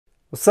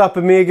What's up,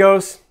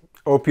 amigos?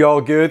 Hope you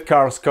all good.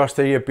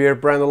 Costa here,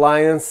 Beardbrand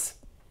Alliance.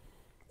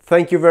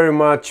 Thank you very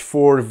much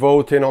for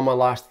voting on my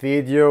last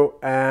video,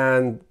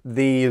 and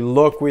the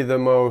look with the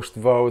most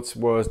votes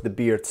was the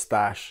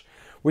Beardstache,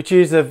 which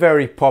is a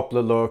very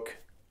popular look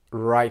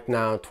right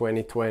now,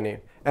 2020.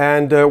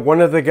 And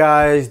one of the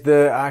guys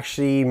that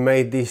actually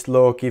made this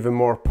look even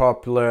more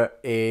popular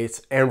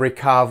is Henry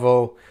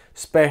Cavill,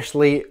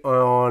 especially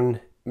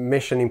on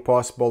Mission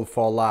Impossible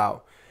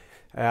Fallout.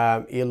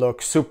 He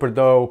looks super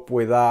dope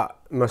with that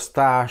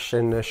mustache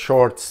and a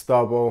short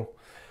stubble.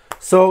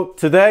 So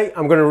today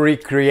I'm gonna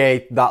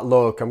recreate that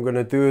look. I'm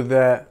gonna do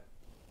the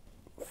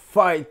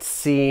fight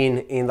scene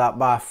in that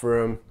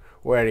bathroom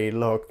where he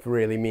looked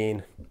really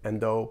mean and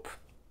dope.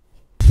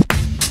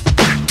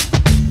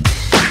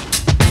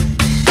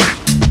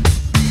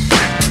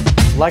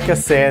 Like I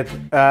said,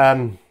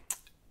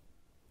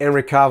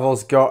 Henry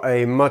Cavill's got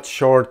a much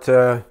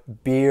shorter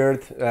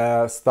beard,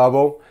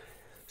 stubble.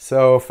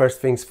 So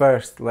first things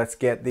first, let's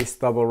get this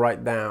stubble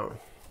right down.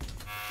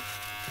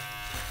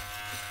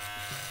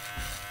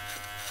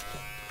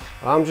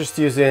 I'm just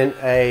using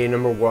a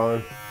number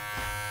 1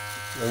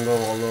 and go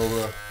all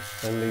over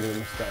and leave the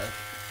mustache.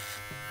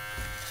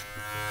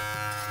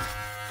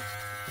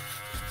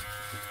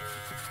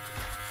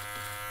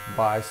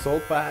 By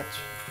Salt Patch.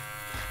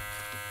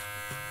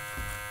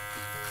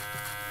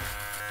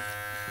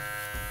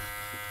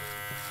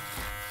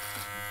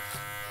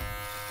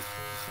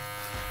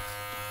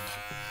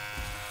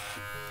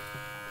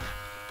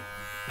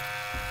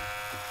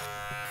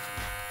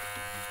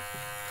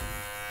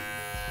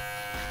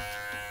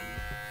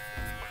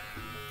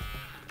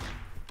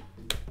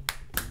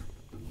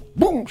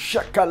 Boom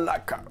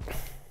shakalaka.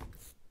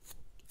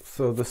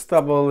 So the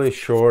stubble is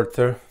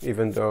shorter,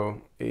 even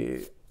though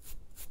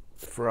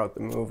throughout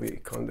the movie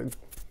it kind of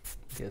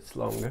gets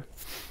longer.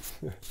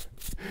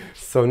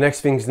 So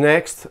next thing's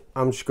next,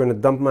 I'm just gonna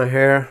dump my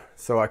hair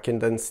so I can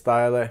then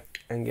style it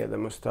and get the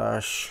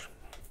mustache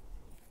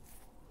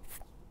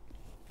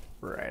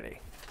ready.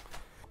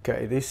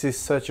 Okay, this is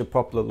such a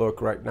popular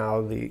look right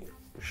now, the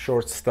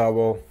short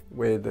stubble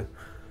with a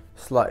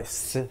slight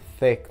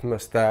thick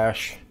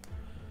mustache.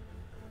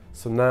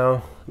 So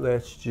now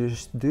let's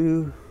just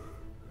do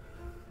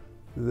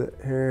the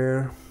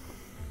hair.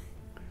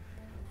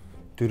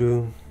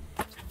 Doo-doo.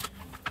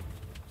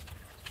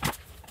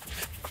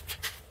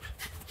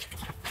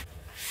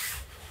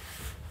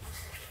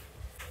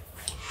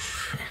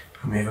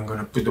 I'm even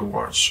gonna put the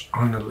watch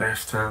on the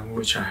left hand,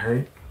 which I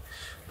hate,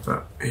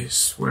 but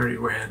it's where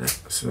you wear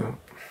it. So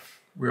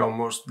we're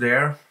almost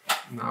there.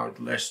 Now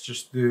let's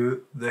just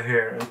do the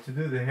hair. And to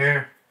do the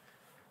hair,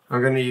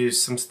 I'm gonna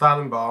use some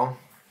styling ball.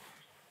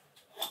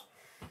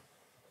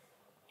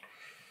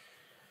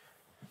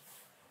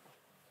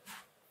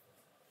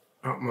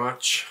 Not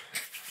much,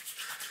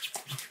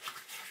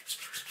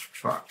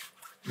 but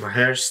my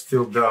hair's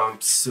still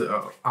damp,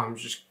 so I'm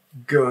just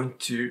going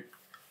to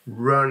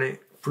run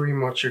it pretty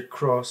much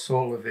across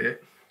all of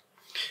it.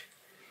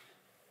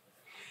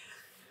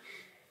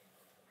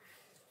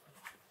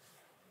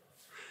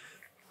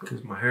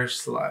 Because my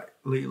hair's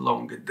slightly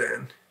longer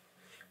than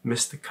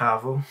Mr.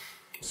 Cavill.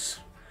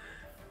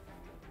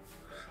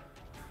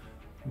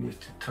 Need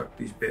to tuck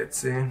these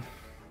bits in,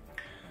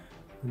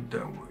 and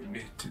then what we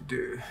need to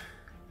do,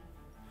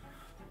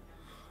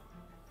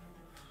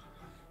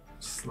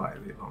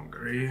 slightly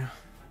longer here.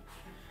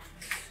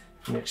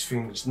 Next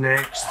thing is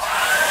next.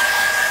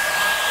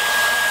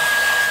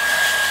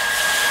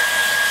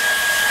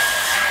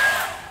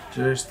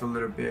 Just a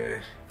little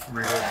bit,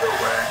 really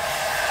bit wet.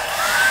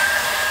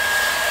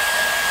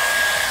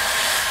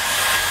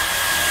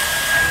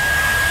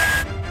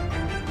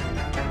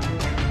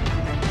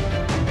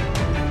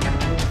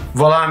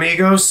 Voila,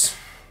 amigos.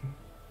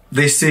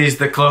 This is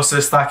the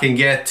closest I can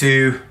get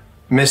to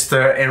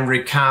Mr.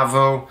 Henry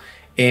Cavill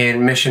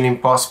in Mission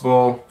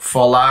Impossible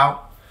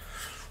Fallout.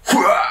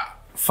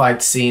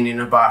 Fight scene in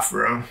a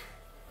bathroom.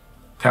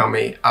 Tell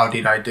me, how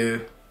did I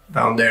do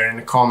down there in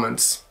the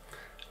comments.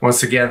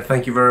 Once again,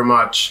 thank you very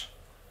much.